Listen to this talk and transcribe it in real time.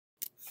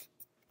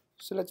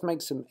So let's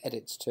make some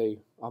edits to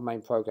our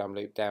main program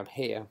loop down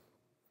here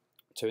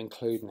to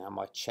include now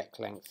my check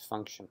length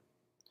function.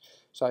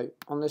 So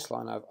on this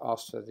line I've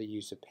asked for the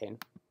user pin,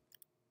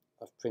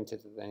 I've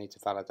printed that they need to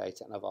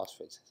validate it, and I've asked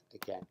for it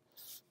again.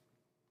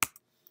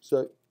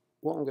 So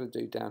what I'm going to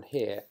do down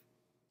here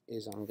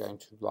is I'm going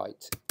to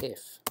write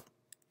if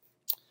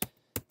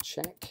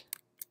check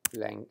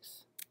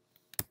length,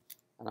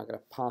 and I'm going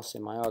to pass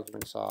in my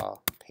arguments are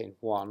pin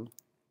 1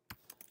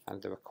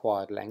 and the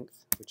required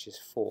length, which is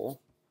 4.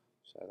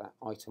 So that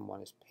item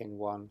 1 is pin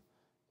 1,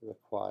 the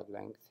required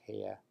length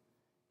here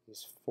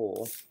is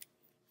 4.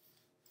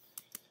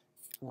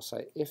 And I'll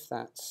say if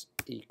that's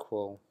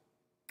equal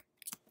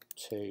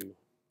to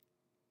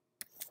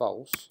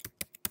false,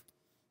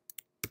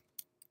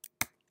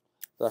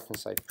 then I can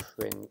say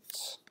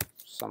print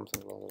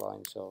something along the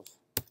lines of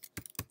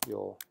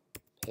your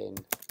pin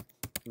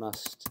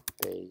must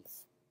be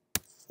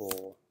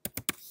 4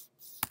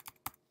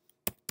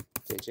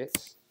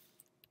 digits.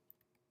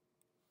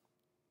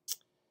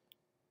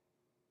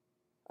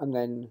 And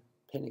then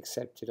pin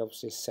accepted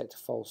obviously is set to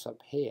false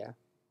up here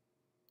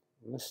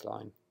in this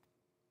line,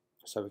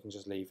 so we can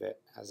just leave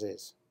it as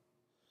is.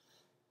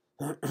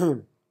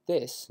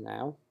 This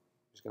now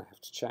is going to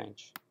have to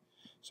change.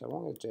 So what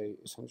I'm going to do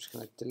is I'm just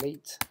going to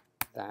delete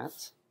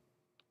that.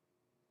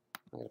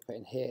 I'm going to put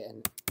in here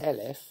an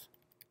elif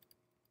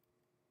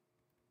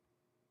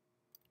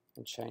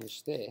and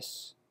change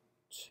this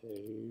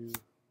to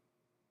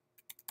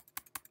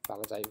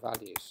validate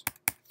values.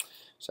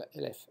 So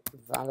elif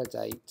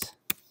validate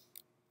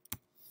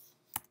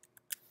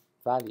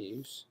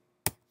values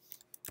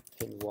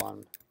pin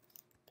 1,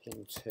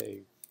 pin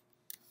 2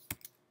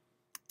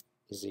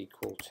 is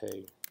equal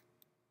to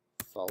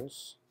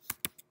false.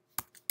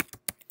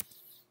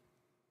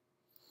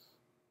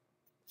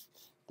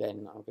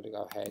 Then I'm going to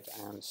go ahead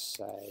and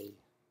say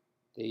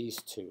these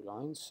two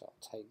lines, so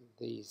I'll take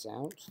these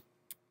out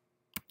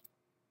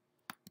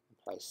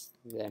and place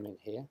them in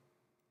here.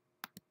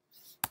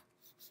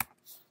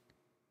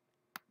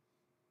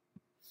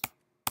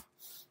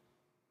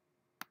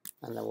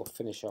 And then we'll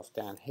finish off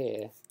down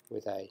here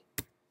with a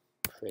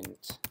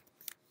print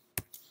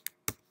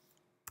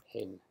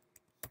pin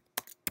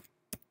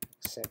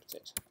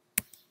accepted.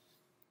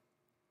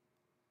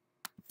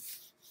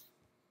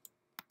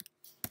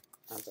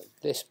 And at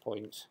this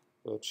point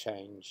we'll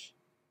change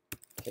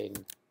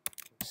pin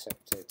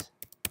accepted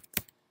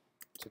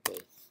to be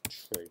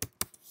true.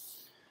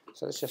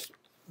 So let's just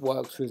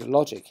work through the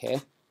logic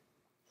here.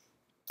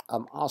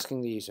 I'm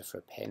asking the user for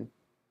a pin,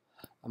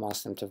 I'm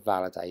asking them to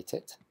validate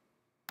it,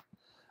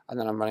 and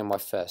then I'm running my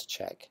first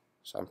check.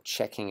 So I'm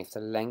checking if the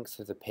length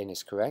of the pin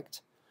is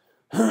correct.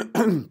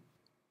 And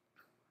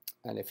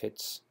if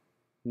it's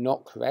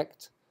not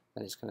correct,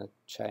 then it's going to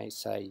change,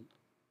 say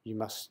you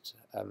must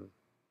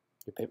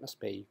your pin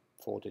must be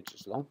 4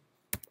 digits long.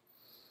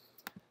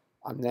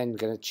 I'm then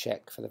going to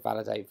check for the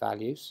validate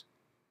values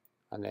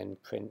and then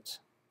print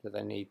that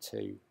they need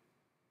to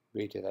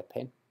redo their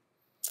pin.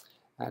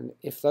 And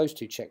if those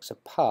two checks are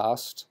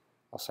passed,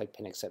 I'll say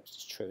pin accepted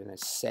is true, and then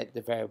set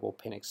the variable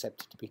pin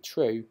accepted to be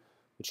true,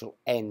 which will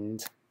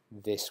end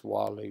this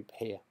while loop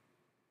here.